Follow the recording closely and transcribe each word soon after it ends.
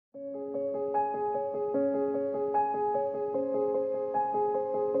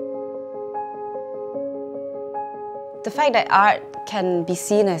The fact that art can be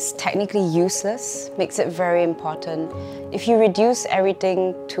seen as technically useless makes it very important. If you reduce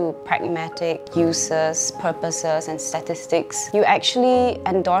everything to pragmatic uses, purposes and statistics, you actually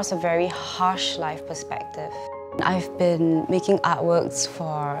endorse a very harsh life perspective. I've been making artworks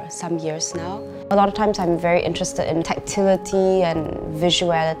for some years now. A lot of times I'm very interested in tactility and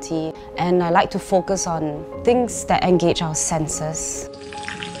visuality, and I like to focus on things that engage our senses.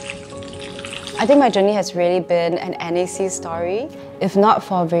 I think my journey has really been an NAC story. If not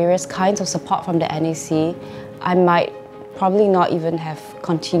for various kinds of support from the NAC, I might probably not even have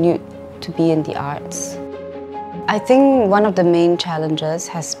continued to be in the arts. I think one of the main challenges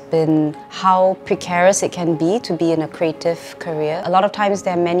has been how precarious it can be to be in a creative career. A lot of times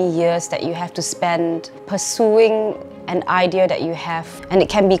there are many years that you have to spend pursuing an idea that you have, and it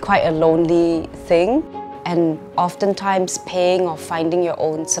can be quite a lonely thing. And oftentimes paying or finding your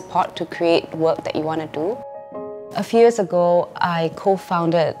own support to create work that you want to do. A few years ago, I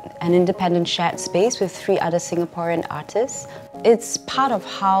co-founded an independent shared space with 3 other Singaporean artists. It's part of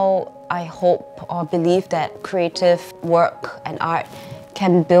how I hope or believe that creative work and art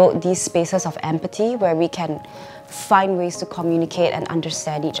can build these spaces of empathy where we can find ways to communicate and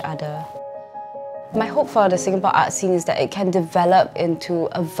understand each other. My hope for the Singapore art scene is that it can develop into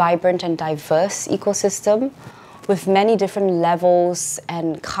a vibrant and diverse ecosystem with many different levels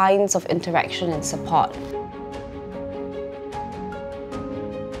and kinds of interaction and support.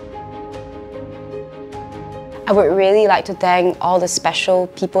 I would really like to thank all the special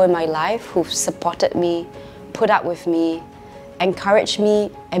people in my life who've supported me, put up with me, encouraged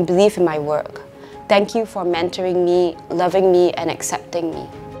me, and believed in my work. Thank you for mentoring me, loving me, and accepting me.